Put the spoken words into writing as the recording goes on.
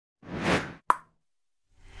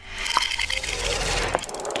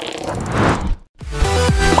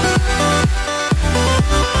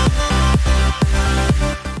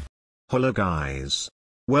Hello guys.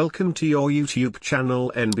 Welcome to your YouTube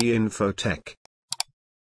channel NB InfoTech.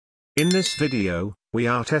 In this video, we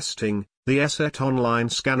are testing the ESET Online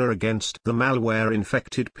Scanner against the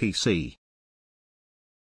malware-infected PC.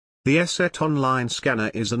 The ESET Online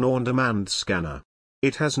Scanner is an on-demand scanner.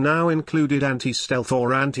 It has now included anti-stealth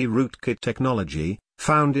or anti-rootkit technology,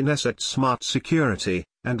 found in ESET Smart Security,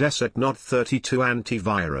 and ESET NOD32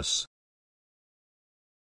 antivirus.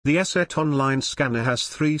 The ESET Online Scanner has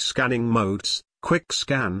 3 scanning modes: Quick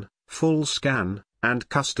Scan, Full Scan, and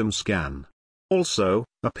Custom Scan. Also,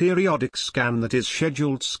 a periodic scan that is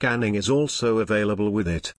scheduled scanning is also available with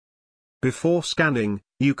it. Before scanning,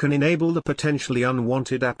 you can enable the potentially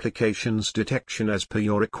unwanted applications detection as per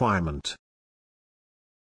your requirement.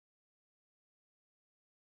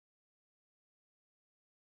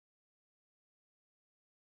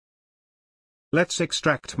 Let's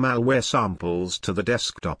extract malware samples to the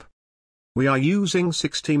desktop. We are using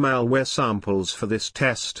 60 malware samples for this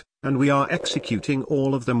test, and we are executing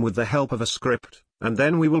all of them with the help of a script, and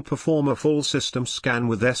then we will perform a full system scan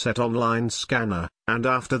with ESET Online Scanner, and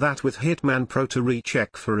after that with Hitman Pro to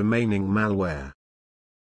recheck for remaining malware.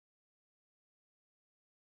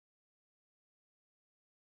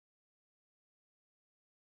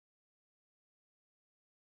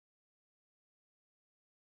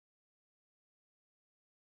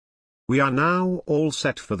 We are now all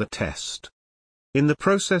set for the test. In the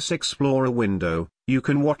Process Explorer window, you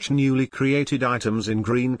can watch newly created items in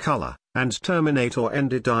green color, and terminate or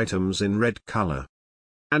ended items in red color.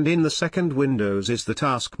 And in the second windows is the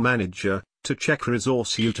Task Manager, to check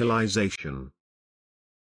resource utilization.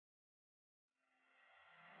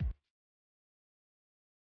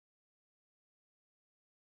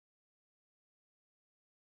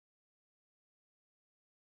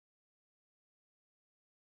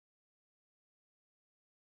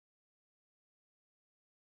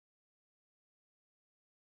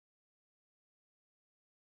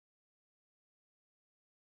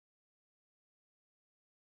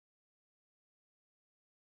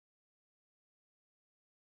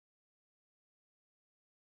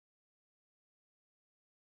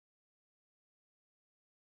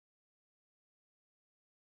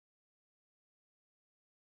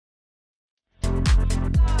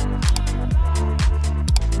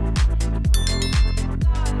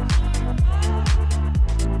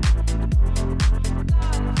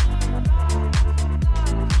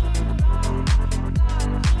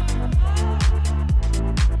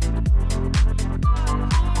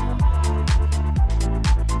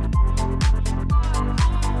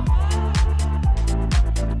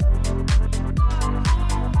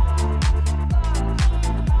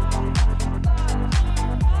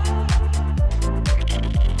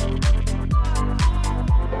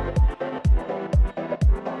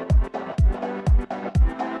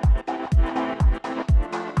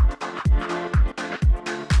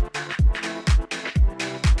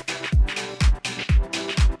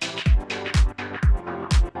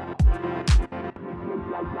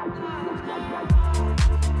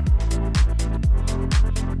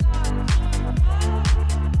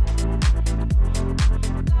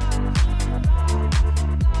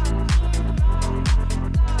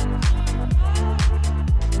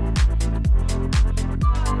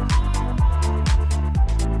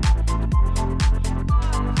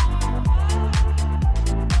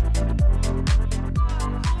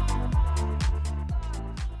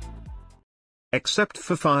 Except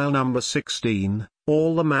for file number 16,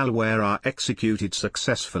 all the malware are executed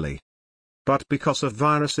successfully. But because of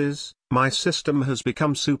viruses, my system has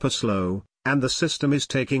become super slow, and the system is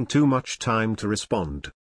taking too much time to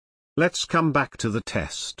respond. Let's come back to the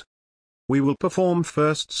test. We will perform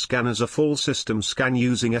first scan as a full system scan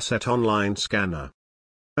using ESET Online Scanner.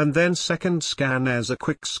 And then second scan as a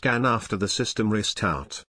quick scan after the system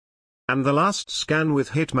restart. And the last scan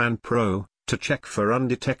with Hitman Pro, to check for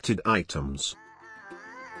undetected items.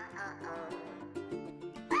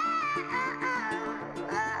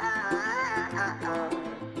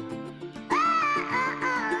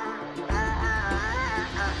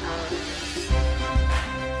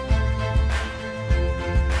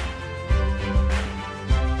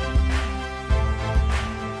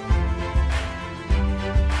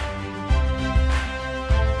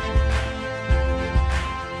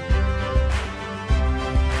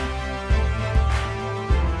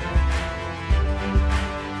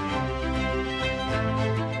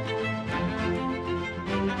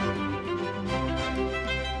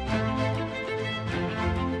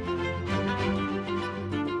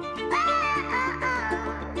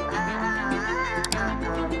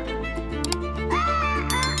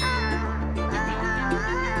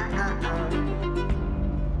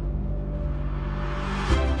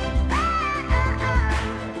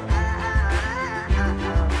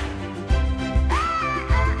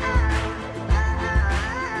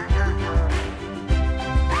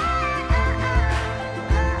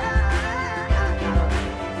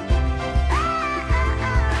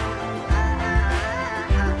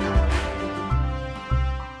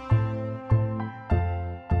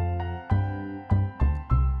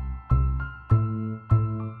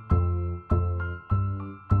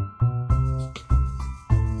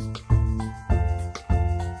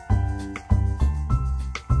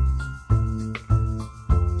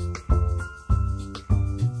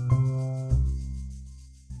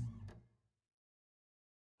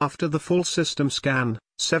 After the full system scan,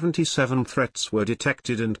 77 threats were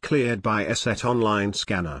detected and cleared by ESET Online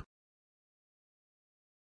Scanner.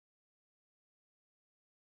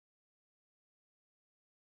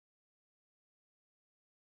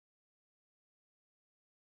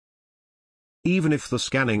 Even if the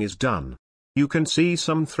scanning is done, you can see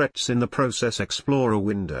some threats in the Process Explorer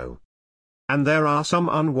window. And there are some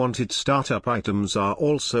unwanted startup items are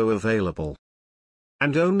also available.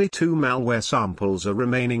 And only 2 malware samples are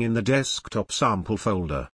remaining in the desktop sample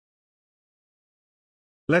folder.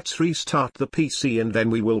 Let's restart the PC and then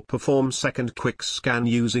we will perform second quick scan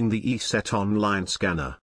using the ESET Online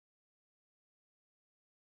Scanner.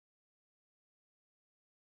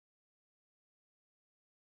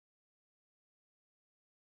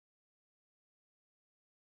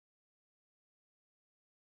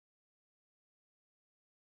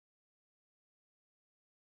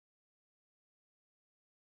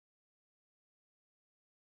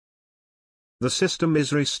 The system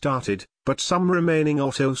is restarted, but some remaining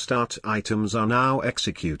auto-start items are now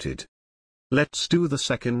executed. Let's do the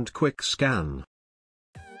second quick scan.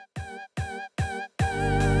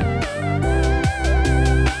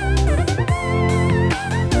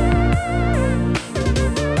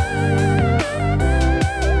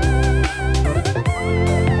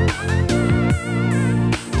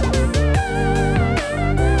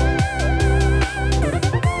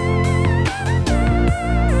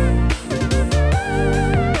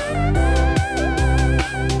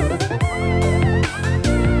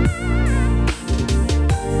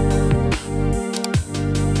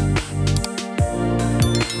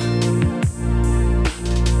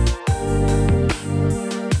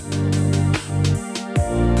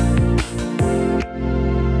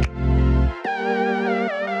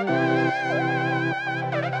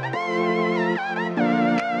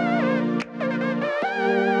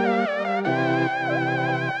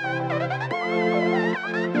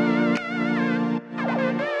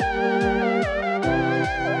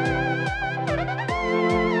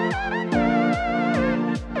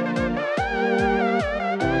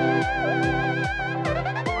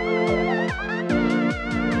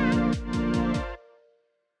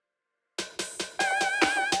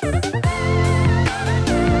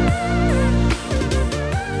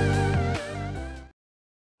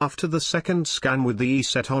 After the second scan with the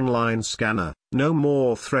ESET Online Scanner, no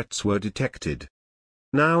more threats were detected.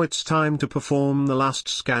 Now it's time to perform the last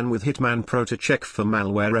scan with Hitman Pro to check for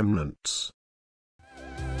malware remnants.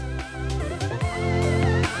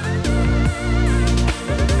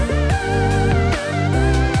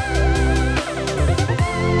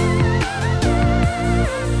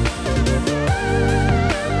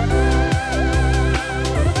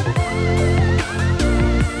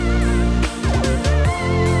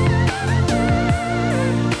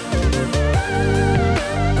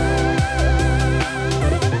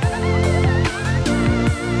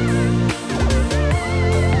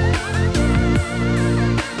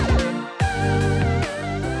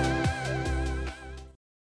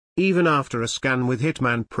 Even after a scan with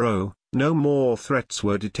Hitman Pro, no more threats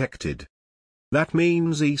were detected. That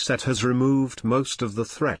means ESET has removed most of the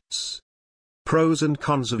threats. Pros and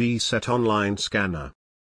cons of ESET Online Scanner.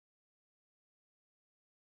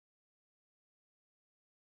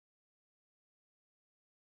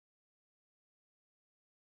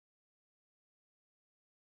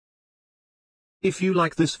 If you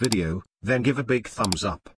like this video, then give a big thumbs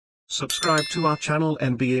up. Subscribe to our channel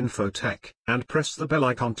NB InfoTech, and press the bell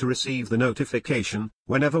icon to receive the notification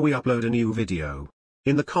whenever we upload a new video.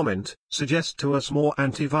 In the comment, suggest to us more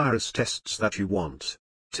antivirus tests that you want.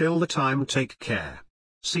 Till the time, take care.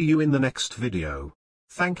 See you in the next video.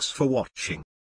 Thanks for watching.